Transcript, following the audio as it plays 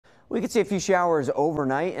We could see a few showers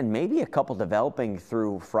overnight and maybe a couple developing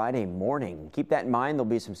through Friday morning. Keep that in mind. There'll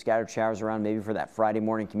be some scattered showers around maybe for that Friday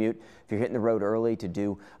morning commute. If you're hitting the road early to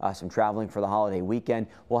do some traveling for the holiday weekend,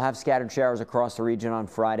 we'll have scattered showers across the region on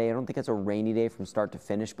Friday. I don't think it's a rainy day from start to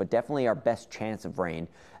finish, but definitely our best chance of rain,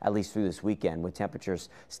 at least through this weekend, with temperatures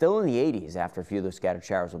still in the 80s after a few of those scattered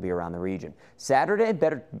showers will be around the region. Saturday,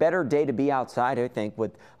 better day to be outside, I think,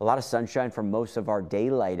 with a lot of sunshine for most of our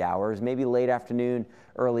daylight hours. Maybe late afternoon,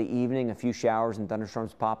 early evening, a few showers and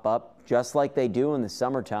thunderstorms pop up, just like they do in the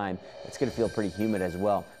summertime. It's going to feel pretty humid as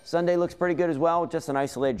well. Sunday looks pretty good as well, just an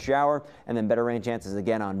isolated shower, and then better rain chances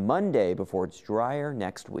again on Monday before it's drier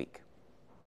next week.